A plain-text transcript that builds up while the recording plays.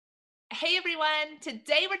Hey everyone,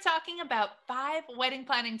 today we're talking about 5 wedding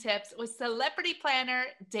planning tips with celebrity planner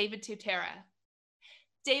David Tutera.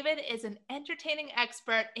 David is an entertaining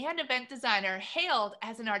expert and event designer hailed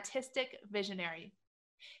as an artistic visionary.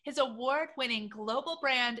 His award winning global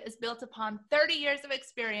brand is built upon 30 years of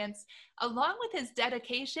experience, along with his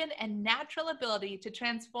dedication and natural ability to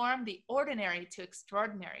transform the ordinary to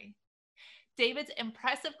extraordinary. David's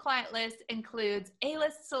impressive client list includes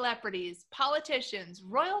A-list celebrities, politicians,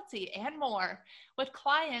 royalty, and more, with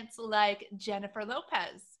clients like Jennifer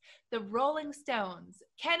Lopez, the Rolling Stones,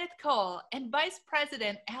 Kenneth Cole, and Vice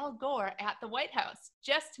President Al Gore at the White House,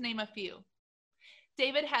 just to name a few.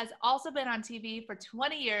 David has also been on TV for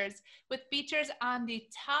 20 years with features on the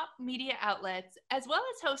top media outlets, as well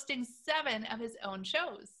as hosting 7 of his own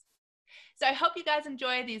shows. So I hope you guys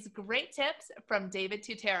enjoy these great tips from David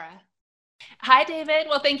Tutera. Hi, David.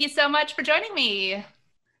 Well, thank you so much for joining me.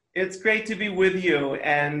 It's great to be with you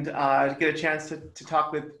and get a chance to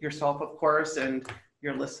talk with yourself, of course, and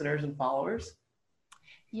your listeners and followers.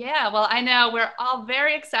 Yeah, well, I know we're all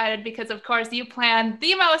very excited because, of course, you plan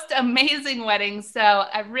the most amazing weddings. So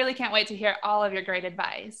I really can't wait to hear all of your great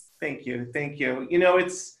advice. Thank you. Thank you. You know,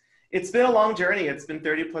 it's been a long journey. It's been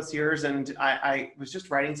 30 plus years. And I was just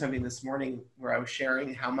writing something this morning where I was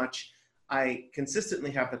sharing how much I consistently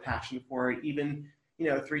have the passion for it. Even,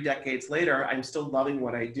 3 decades later, I'm still loving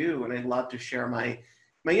what I do. And I love to share my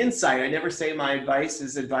insight. I never say my advice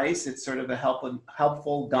is advice. It's sort of a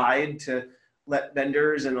helpful guide to let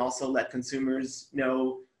vendors and also let consumers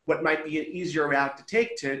know what might be an easier route to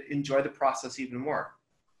take to enjoy the process even more.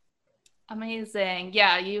 Amazing.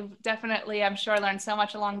 Yeah, you've definitely, I'm sure, learned so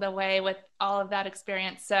much along the way with all of that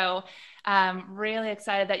experience. So really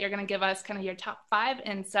excited that you're going to give us kind of your top 5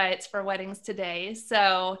 insights for weddings today.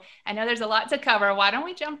 So I know there's a lot to cover. Why don't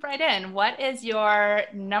we jump right in? What is your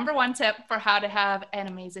number 1 tip for how to have an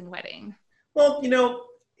amazing wedding? Well,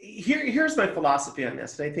 here's my philosophy on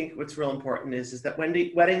this. And I think what's real important is that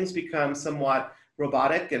when weddings become somewhat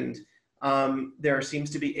robotic and there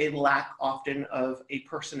seems to be a lack often of a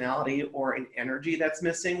personality or an energy that's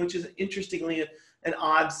missing, which is interestingly an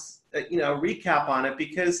odd, recap on it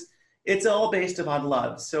because it's all based upon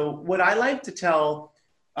love. So what I like to tell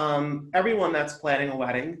everyone that's planning a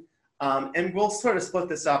wedding, and we'll sort of split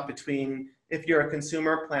this up between if you're a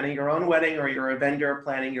consumer planning your own wedding or you're a vendor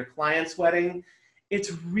planning your client's wedding,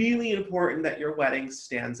 it's really important that your wedding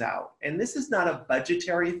stands out. And this is not a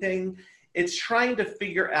budgetary thing. It's trying to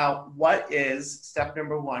figure out what is, step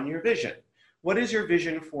number 1, your vision. What is your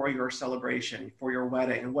vision for your celebration, for your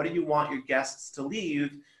wedding? And what do you want your guests to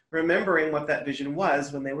leave remembering what that vision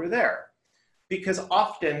was when they were there? Because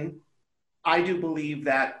often, I do believe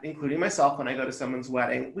that, including myself when I go to someone's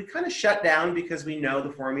wedding, we kind of shut down because we know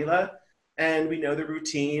the formula and we know the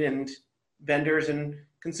routine, and vendors and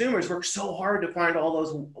consumers work so hard to find all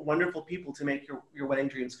those wonderful people to make your wedding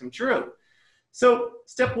dreams come true. So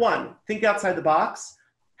step 1, think outside the box,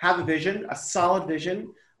 have a vision, a solid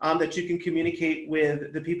vision that you can communicate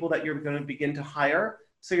with the people that you're going to begin to hire.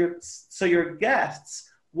 So your guests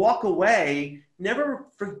walk away never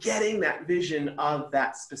forgetting that vision of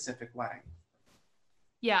that specific wedding.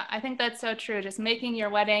 Yeah, I think that's so true. Just making your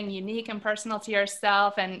wedding unique and personal to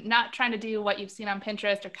yourself and not trying to do what you've seen on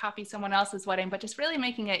Pinterest or copy someone else's wedding, but just really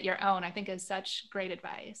making it your own, I think is such great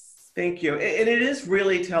advice. Thank you. And it is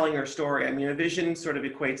really telling your story. I mean, a vision sort of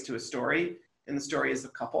equates to a story, and the story is a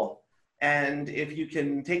couple. And if you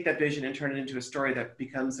can take that vision and turn it into a story that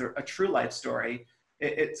becomes a true life story,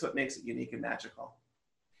 it's what makes it unique and magical.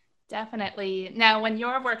 Definitely. Now, when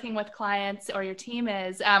you're working with clients or your team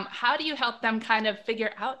is, how do you help them kind of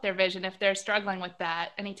figure out their vision if they're struggling with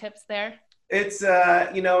that? Any tips there? It's,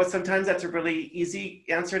 sometimes that's a really easy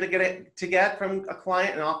answer to get from a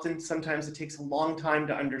client. And often, sometimes it takes a long time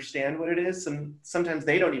to understand what it is. And sometimes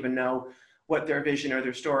they don't even know what their vision or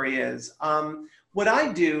their story is. What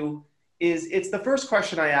I do is it's the first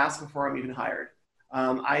question I ask before I'm even hired.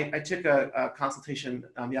 I took a consultation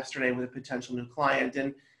yesterday with a potential new client,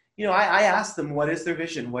 and I asked them, what is their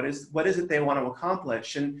vision? What is it they want to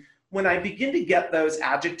accomplish? And when I begin to get those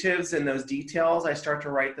adjectives and those details, I start to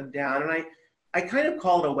write them down. And I kind of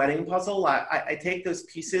call it a wedding puzzle. I take those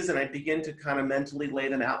pieces and I begin to kind of mentally lay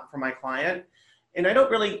them out for my client. And I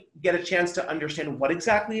don't really get a chance to understand what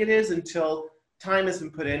exactly it is until time has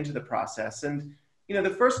been put into the process. And, the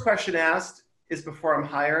first question asked is before I'm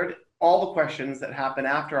hired. All the questions that happen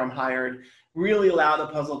after I'm hired really allow the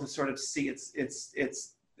puzzle to sort of see its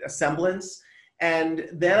a semblance. And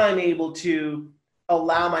then I'm able to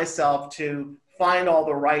allow myself to find all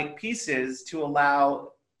the right pieces to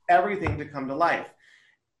allow everything to come to life.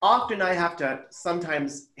 Often I have to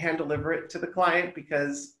sometimes hand deliver it to the client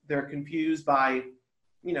because they're confused by,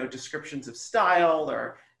 descriptions of style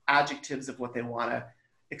or adjectives of what they want to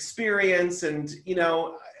experience. And,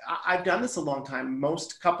 I've done this a long time.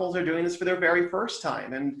 Most couples are doing this for their very first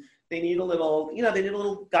time, and they need a little, they need a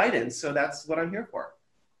little guidance. So that's what I'm here for.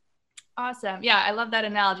 Awesome. Yeah, I love that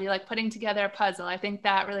analogy, like putting together a puzzle. I think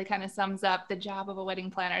that really kind of sums up the job of a wedding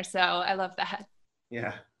planner. So I love that.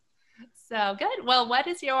 Yeah. So good. Well, what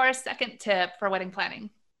is your second tip for wedding planning?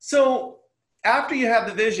 So after you have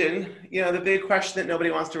the vision, the big question that nobody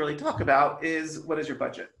wants to really talk about is, what is your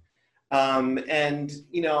budget? And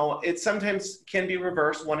it sometimes can be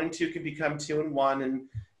reversed. 1 and 2 can become 2 and 1,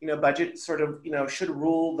 and budget sort of should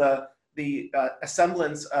rule the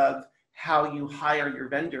semblance of how you hire your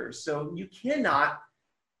vendors. So you cannot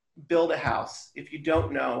build a house if you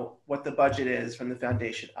don't know what the budget is from the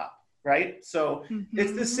foundation up, right? So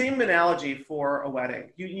it's the same analogy for a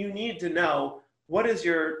wedding. You need to know, what is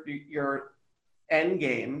your end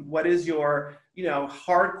game? What is your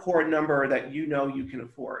hardcore number that you can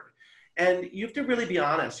afford? And you have to really be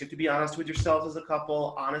honest. You have to be honest with yourselves as a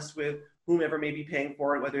couple, honest with whomever may be paying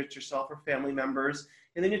for it, whether it's yourself or family members.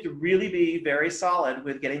 And then you have to really be very solid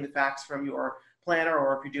with getting the facts from your planner,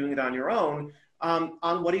 or if you're doing it on your own,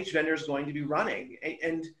 on what each vendor is going to be running.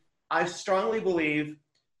 And I strongly believe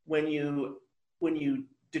when you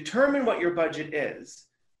determine what your budget is,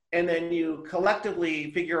 and then you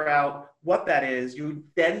collectively figure out what that is, you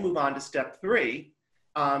then move on to step 3,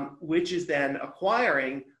 which is then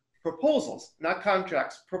acquiring proposals, not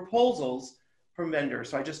contracts, proposals from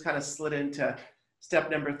vendors. So I just kind of slid into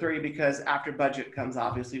step number 3, because after budget comes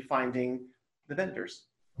obviously finding the vendors.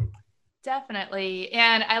 Definitely.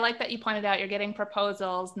 And I like that you pointed out you're getting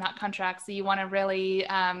proposals, not contracts. So you want to really,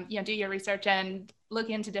 do your research and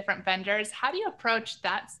look into different vendors. How do you approach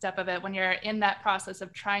that step of it when you're in that process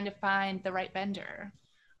of trying to find the right vendor?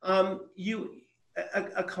 A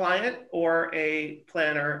client or a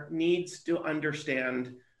planner needs to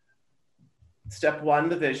understand step 1,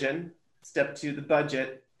 the vision, step 2, the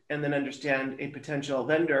budget, and then understand a potential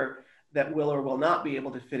vendor that will or will not be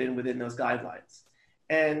able to fit in within those guidelines.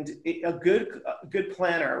 And a good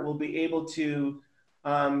planner will be able to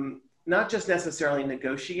not just necessarily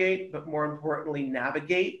negotiate, but more importantly,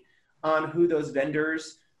 navigate on who those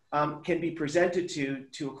vendors can be presented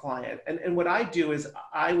to a client. And what I do is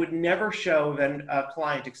I would never show a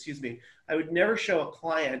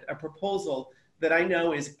client a proposal that I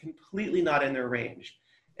know is completely not in their range.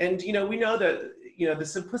 And we know that the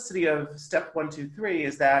simplicity of step 1, 2, 3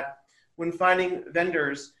 is that when finding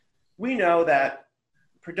vendors, we know that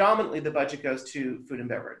predominantly the budget goes to food and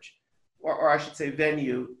beverage, or I should say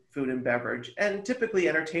venue, food and beverage, and typically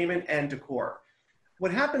entertainment and decor.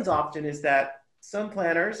 What happens often is that some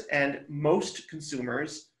planners and most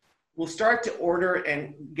consumers will start to order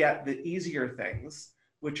and get the easier things,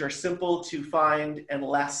 which are simple to find and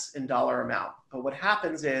less in dollar amount. But what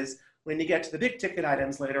happens is when you get to the big ticket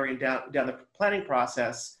items later and down the planning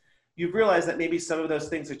process, you've realized that maybe some of those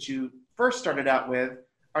things that you first started out with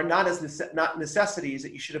are not necessities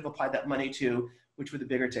that you should have applied that money to, which were the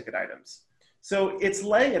bigger ticket items. So it's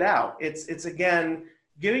laying it out. It's again,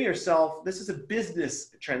 giving yourself, this is a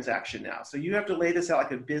business transaction now. So you have to lay this out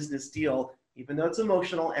like a business deal, even though it's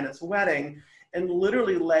emotional and it's a wedding, and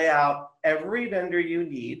literally lay out every vendor you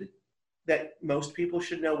need that most people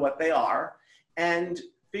should know what they are, and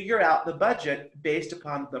figure out the budget based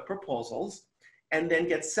upon the proposals, and then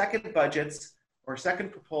get second budgets or second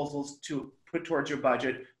proposals to put towards your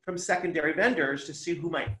budget from secondary vendors to see who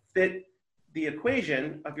might fit the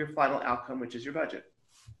equation of your final outcome, which is your budget.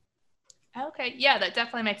 Okay, yeah, that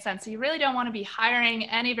definitely makes sense. So you really don't want to be hiring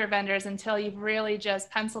any of your vendors until you've really just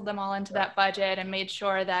penciled them all into that budget and made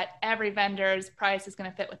sure that every vendor's price is going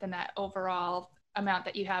to fit within that overall amount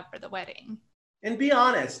that you have for the wedding. And be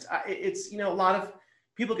honest. It's, a lot of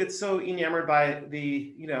people get so enamored by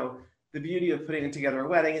the beauty of putting together a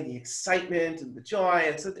wedding and the excitement and the joy.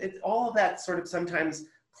 It's all of that sort of sometimes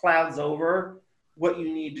clouds over what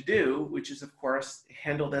you need to do, which is, of course,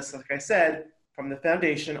 handle this, like I said, from the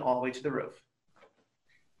foundation all the way to the roof.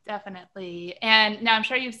 Definitely. And now I'm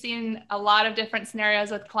sure you've seen a lot of different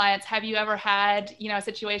scenarios with clients. Have you ever had, a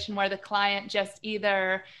situation where the client just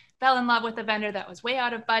either fell in love with a vendor that was way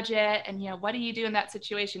out of budget, and what do you do in that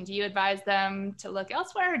situation? Do you advise them to look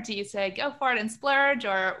elsewhere? Or do you say go for it and splurge,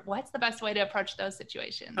 or what's the best way to approach those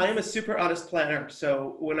situations? I am a super honest planner,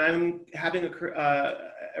 so when I'm having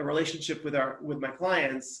a relationship with my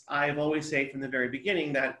clients, I've always say from the very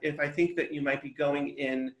beginning that if I think that you might be going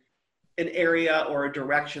in an area or a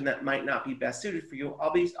direction that might not be best suited for you,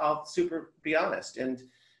 I'll super be honest. And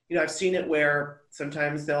I've seen it where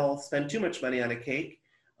sometimes they'll spend too much money on a cake.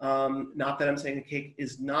 Not that I'm saying the cake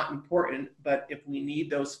is not important, but if we need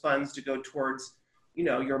those funds to go towards,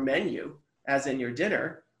 your menu, as in your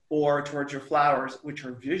dinner, or towards your flowers, which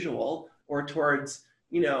are visual, or towards,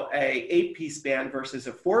 a 8-piece band versus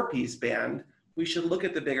a 4-piece band, we should look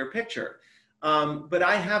at the bigger picture. But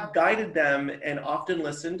I have guided them and often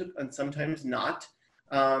listened, and sometimes not,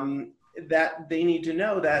 that they need to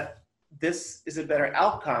know that this is a better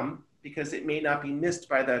outcome because it may not be missed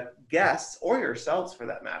by the guests or yourselves for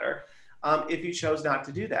that matter, if you chose not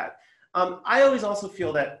to do that. I always also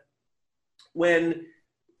feel that when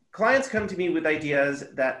clients come to me with ideas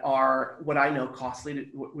that are what I know costly,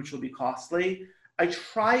 which will be costly, I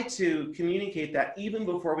try to communicate that even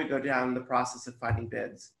before we go down the process of finding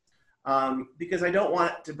bids, because I don't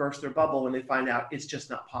want to burst their bubble when they find out it's just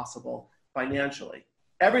not possible financially.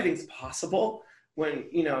 Everything's possible when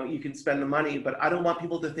you can spend the money, but I don't want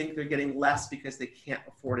people to think they're getting less because they can't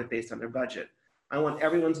afford it based on their budget. I want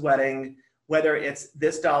everyone's wedding, whether it's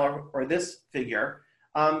this dollar or this figure,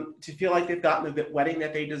 to feel like they've gotten the wedding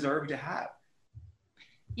that they deserve to have.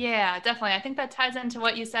 Yeah, definitely. I think that ties into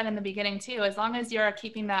what you said in the beginning too. As long as you're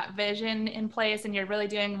keeping that vision in place and you're really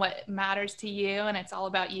doing what matters to you and it's all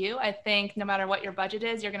about you, I think no matter what your budget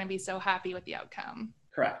is, you're going to be so happy with the outcome.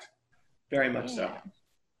 Correct. Very much so.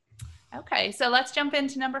 Okay, so let's jump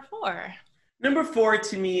into number 4. Number 4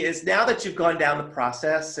 to me is, now that you've gone down the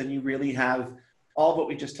process and you really have all what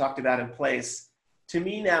we just talked about in place, to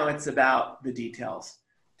me now it's about the details.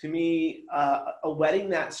 To me, a wedding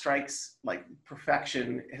that strikes like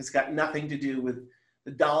perfection has got nothing to do with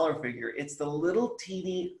the dollar figure. It's the little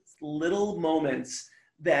teeny little moments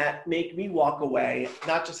that make me walk away,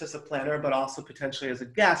 not just as a planner, but also potentially as a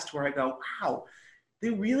guest, where I go, wow, they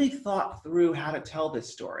really thought through how to tell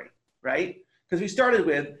this story, right? Because we started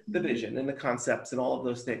with the vision and the concepts and all of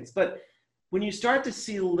those things. But when you start to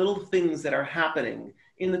see little things that are happening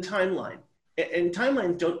in the timeline, and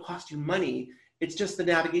timelines don't cost you money, it's just the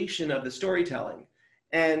navigation of the storytelling.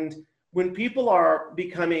 And when people are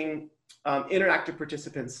becoming interactive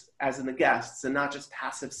participants, as in the guests, and not just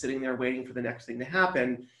passive sitting there waiting for the next thing to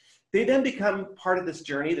happen, they then become part of this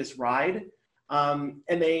journey, this ride, and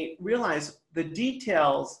they realize the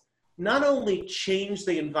details not only change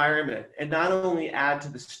the environment and not only add to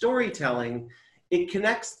the storytelling, it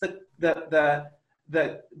connects the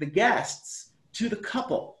guests to the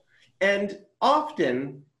couple. And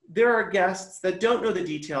often, there are guests that don't know the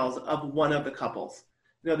details of one of the couples.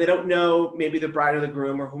 They don't know maybe the bride or the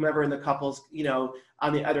groom or whomever in the couple's,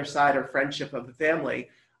 on the other side or friendship of the family.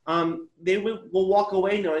 They will walk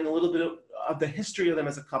away knowing a little bit of the history of them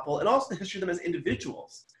as a couple and also the history of them as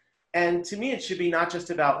individuals. And to me, it should be not just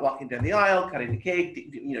about walking down the aisle, cutting the cake,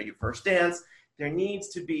 your first dance. There needs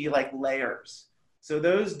to be like layers. So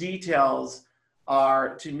those details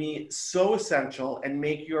are, to me, so essential and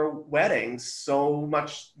make your wedding so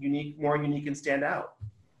much more unique and stand out.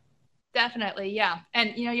 Definitely, yeah.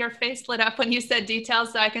 And your face lit up when you said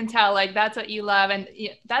details, so I can tell like that's what you love, and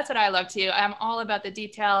that's what I love too. I'm all about the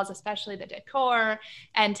details, especially the decor,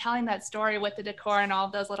 and telling that story with the decor and all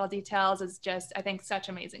of those little details is just, I think, such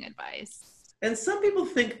amazing advice. And some people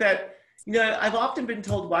think that, I've often been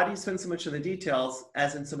told, why do you spend so much on the details,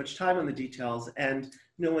 as in so much time on the details, and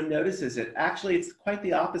no one notices it? Actually, it's quite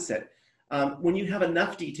the opposite. When you have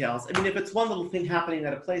enough details, if it's one little thing happening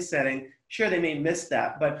at a play setting, sure, they may miss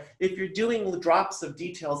that. But if you're doing drops of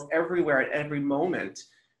details everywhere at every moment,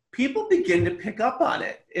 people begin to pick up on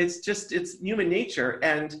it. It's human nature.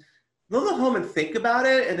 And they'll go home and think about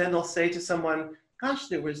it, and then they'll say to someone, gosh,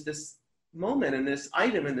 there was this moment and this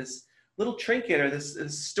item and this little trinket or this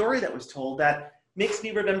story that was told that makes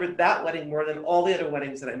me remember that wedding more than all the other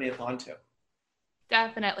weddings that I may have gone to.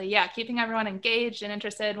 Definitely. Yeah. Keeping everyone engaged and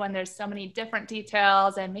interested when there's so many different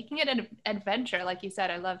details and making it an adventure. Like you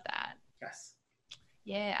said, I love that. Yes.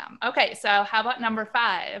 Yeah. Okay. So how about number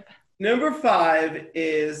 5? Number 5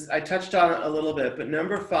 is, I touched on it a little bit, but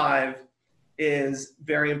number 5 is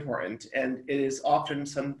very important. And it is often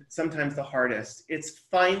sometimes the hardest. It's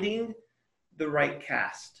finding the right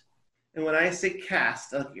cast. And when I say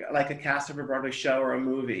cast, like a cast of a Broadway show or a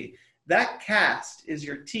movie, that cast is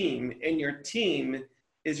your team, and your team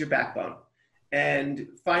is your backbone. And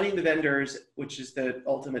finding the vendors, which is the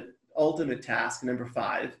ultimate task, number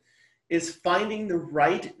 5, is finding the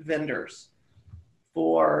right vendors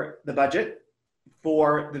for the budget,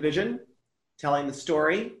 for the vision, telling the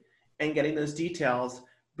story, and getting those details,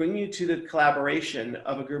 bring you to the collaboration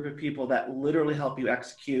of a group of people that literally help you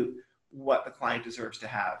execute what the client deserves to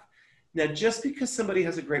have. Now, just because somebody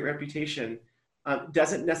has a great reputation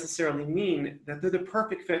doesn't necessarily mean that they're the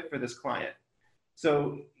perfect fit for this client.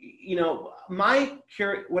 So, when I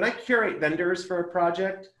curate vendors for a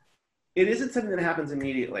project, it isn't something that happens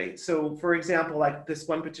immediately. So, for example, like this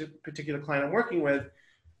one particular client I'm working with,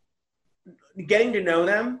 getting to know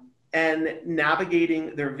them and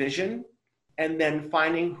navigating their vision and then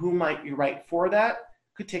finding who might be right for that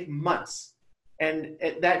could take months. And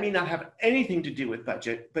that may not have anything to do with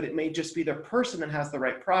budget, but it may just be the person that has the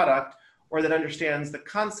right product or that understands the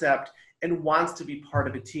concept and wants to be part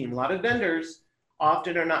of a team. A lot of vendors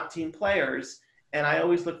often are not team players. And I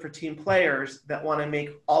always look for team players that want to make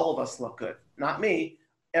all of us look good. Not me,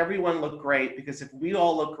 everyone look great, because if we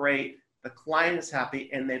all look great, the client is happy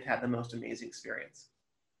and they've had the most amazing experience.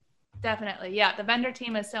 Definitely. Yeah. The vendor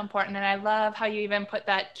team is so important. And I love how you even put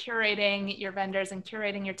that curating your vendors and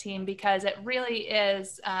curating your team, because it really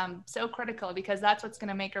is so critical, because that's what's going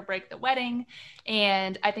to make or break the wedding.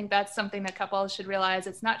 And I think that's something that couples should realize.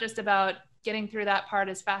 It's not just about getting through that part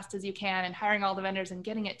as fast as you can and hiring all the vendors and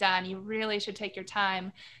getting it done. You really should take your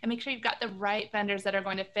time and make sure you've got the right vendors that are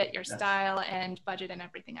going to fit your style and budget and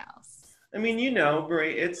everything else. I mean,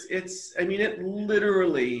 Marie, it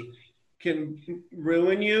literally can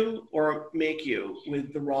ruin you or make you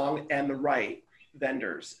with the wrong and the right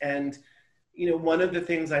vendors. And, one of the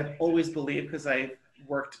things I've always believed, because I've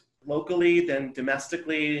worked locally, then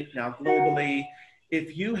domestically, now globally,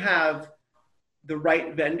 if you have the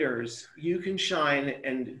right vendors, you can shine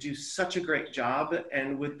and do such a great job.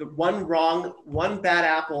 And with the one bad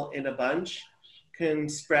apple in a bunch can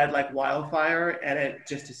spread like wildfire, and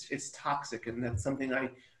it's toxic. And that's something I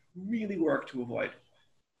really work to avoid.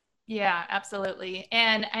 Yeah, absolutely.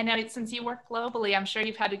 And I know since you work globally, I'm sure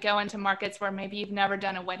you've had to go into markets where maybe you've never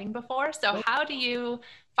done a wedding before. So how do you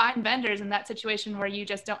find vendors in that situation where you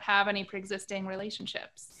just don't have any pre-existing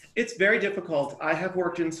relationships? It's very difficult. I have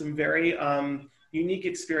worked in some very unique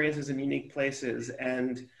experiences in unique places.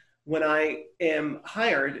 And when I am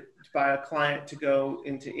hired by a client to go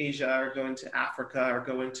into Asia or go into Africa or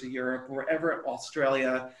go into Europe, or wherever,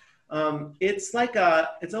 Australia, it's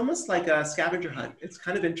almost like a scavenger hunt. It's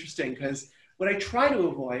kind of interesting, because what I try to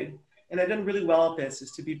avoid, and I've done really well at this,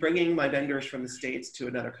 is to be bringing my vendors from the States to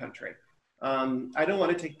another country. I don't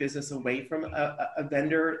want to take business away from a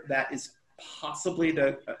vendor that is possibly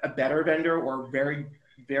a better vendor or very,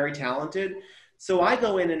 very talented. So I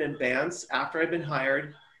go in advance after I've been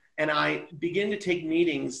hired, and I begin to take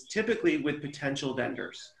meetings typically with potential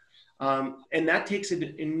vendors. And that takes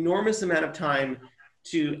an enormous amount of time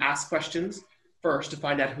to ask questions first to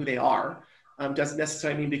find out who they are. Doesn't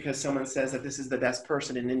necessarily mean because someone says that this is the best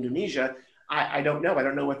person in Indonesia, I don't know. I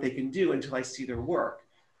don't know what they can do until I see their work.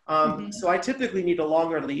 So I typically need a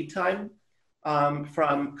longer lead time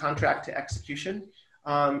from contract to execution,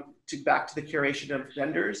 back to the curation of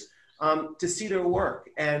vendors, to see their work.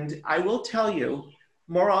 And I will tell you,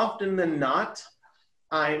 more often than not,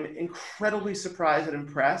 I'm incredibly surprised and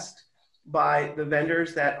impressed by the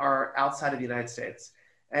vendors that are outside of the United States.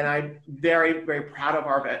 And I'm very, very proud of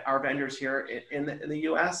our vendors here in the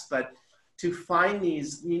US, but to find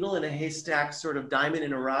these needle in a haystack, sort of diamond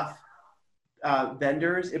in a rough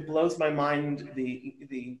vendors, it blows my mind,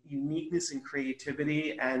 the uniqueness and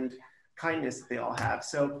creativity and kindness that they all have.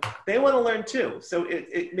 So they want to learn too. So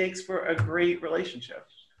it makes for a great relationship.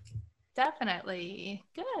 Definitely.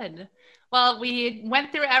 Good. Well, we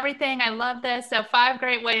went through everything. I love this. So 5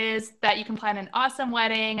 great ways that you can plan an awesome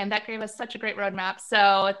wedding. And that gave us such a great roadmap.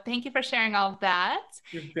 So thank you for sharing all of that.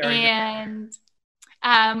 You're very and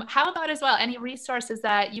how about as well, any resources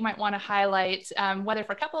that you might want to highlight, whether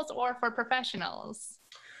for couples or for professionals?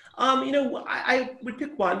 I would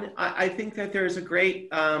pick one. I think that there's a great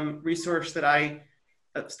resource that I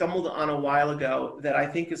stumbled on a while ago that I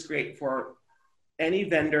think is great for any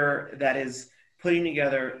vendor that is putting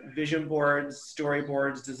together vision boards,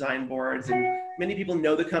 storyboards, design boards, and many people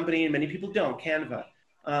know the company and many people don't, Canva.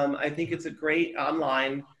 I think it's a great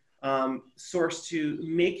online source to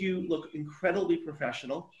make you look incredibly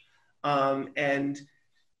professional and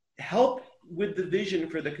help with the vision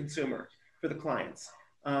for the consumer, for the clients.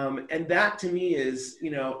 And that to me is,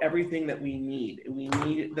 everything that we need. We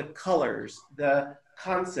need the colors, the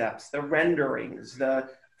concepts, the renderings, the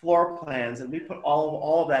floor plans, and we put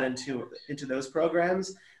all of that into those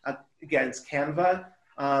programs. Again, it's Canva.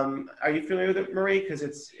 Are you familiar with it, Marie?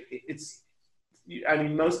 Because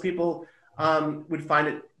most people would find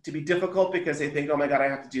it to be difficult because they think, oh my God, I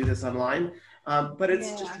have to do this online. But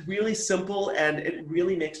it's just really simple, and it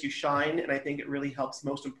really makes you shine. And I think it really helps,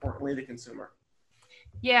 most importantly, the consumer.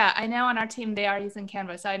 Yeah, I know on our team, they are using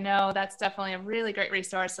Canva. So I know that's definitely a really great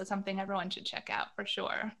resource. So something everyone should check out for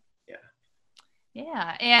sure. Yeah.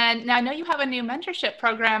 Yeah. And now I know you have a new mentorship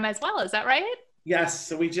program as well. Is that right? Yes,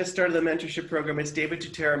 so we just started the mentorship program. It's David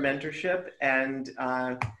Tutera Mentorship, and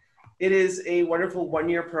it is a wonderful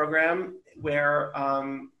one-year program where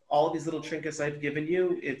all of these little trinkets I've given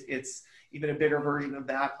you, it's even a bigger version of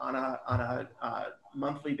that on a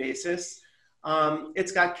monthly basis.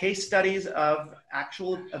 It's got case studies of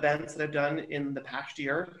actual events that I've done in the past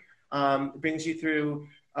year. It brings you through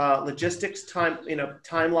logistics,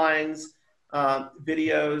 timelines,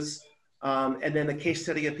 videos, and then the case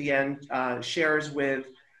study at the end shares with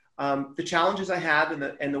the challenges I have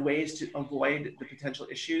and the ways to avoid the potential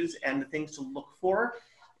issues and the things to look for.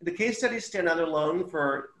 The case studies stand on their own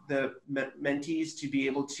for the mentees to be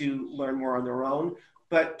able to learn more on their own.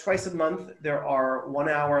 But twice a month, there are 1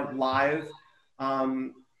 hour live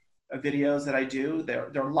videos that I do.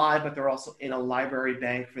 They're live, but they're also in a library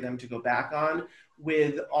bank for them to go back on,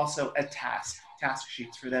 with also a task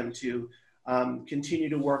sheets for them to continue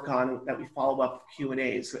to work on that we follow up with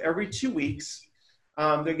Q&As. So every 2 weeks,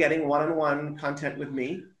 they're getting one-on-one content with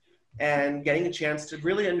me and getting a chance to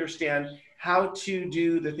really understand how to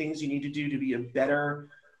do the things you need to do to be a better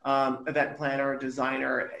event planner,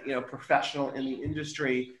 designer, professional in the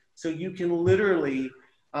industry, so you can literally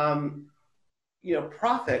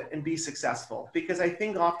profit and be successful. Because I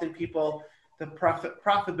think often the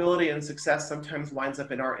profitability and success sometimes winds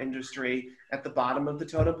up in our industry at the bottom of the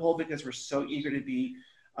totem pole, because we're so eager to be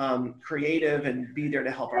creative and be there to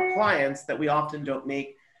help our clients that we often don't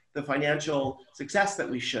make the financial success that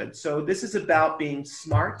we should. So this is about being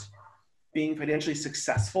smart, being financially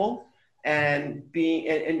successful, and being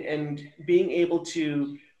able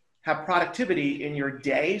to have productivity in your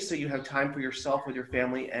day, so you have time for yourself with your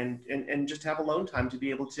family, and just have alone time to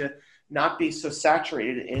be able to not be so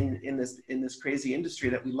saturated in this crazy industry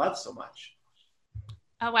that we love so much.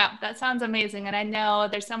 Oh, wow. That sounds amazing. And I know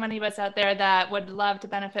there's so many of us out there that would love to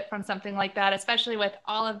benefit from something like that, especially with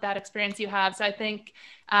all of that experience you have. So I think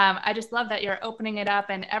I just love that you're opening it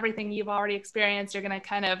up, and everything you've already experienced, you're going to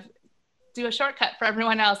kind of do a shortcut for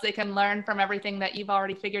everyone else. They can learn from everything that you've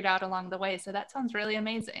already figured out along the way. So that sounds really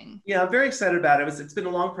amazing. Yeah, I'm very excited about it. It's been a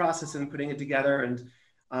long process in putting it together, and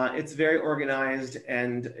it's very organized.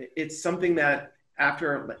 And it's something that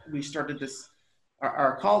after we started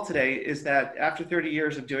our call today, is that after 30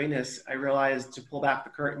 years of doing this, I realized to pull back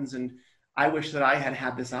the curtains, and I wish that I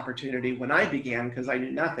had this opportunity when I began, because I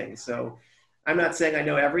knew nothing. So I'm not saying I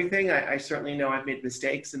know everything. I certainly know I've made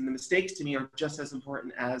mistakes, and the mistakes to me are just as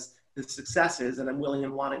important as the successes, and I'm willing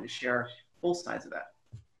and wanting to share both sides of that.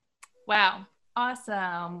 Wow.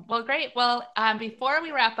 Awesome. Well, great. Well, before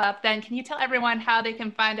we wrap up, then can you tell everyone how they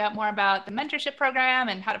can find out more about the mentorship program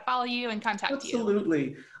and how to follow you and contact you?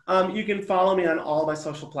 Absolutely. You can follow me on all my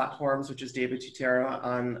social platforms, which is David Tutera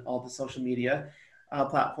on all the social media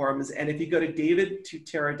platforms. And if you go to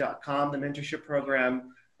davidtutera.com, the mentorship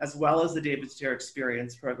program, as well as the David Tutera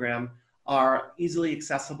Experience program, are easily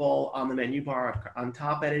accessible on the menu bar on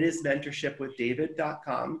top. And it is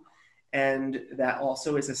mentorshipwithdavid.com. And that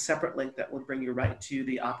also is a separate link that will bring you right to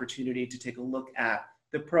the opportunity to take a look at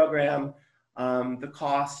the program, the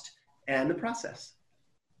cost, and the process.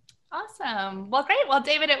 Awesome. Well, great. Well,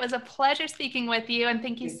 David, it was a pleasure speaking with you, and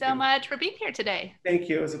thank you so much for being here today. Thank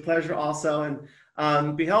you. It was a pleasure also.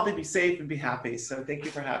 And be healthy, be safe, and be happy. So thank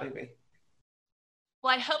you for having me.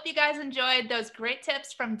 Well, I hope you guys enjoyed those great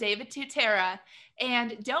tips from David Tutera.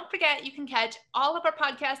 And don't forget, you can catch all of our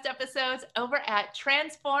podcast episodes over at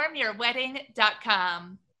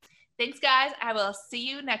transformyourwedding.com. Thanks, guys. I will see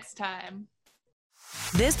you next time.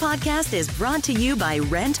 This podcast is brought to you by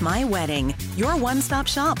Rent My Wedding, your one-stop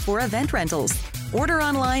shop for event rentals. Order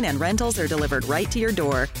online and rentals are delivered right to your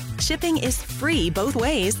door. Shipping is free both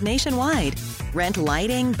ways nationwide. Rent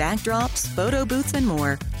lighting, backdrops, photo booths, and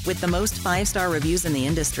more. With the most 5-star reviews in the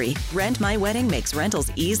industry, Rent My Wedding makes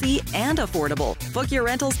rentals easy and affordable. Book your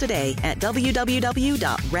rentals today at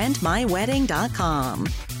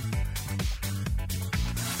www.rentmywedding.com.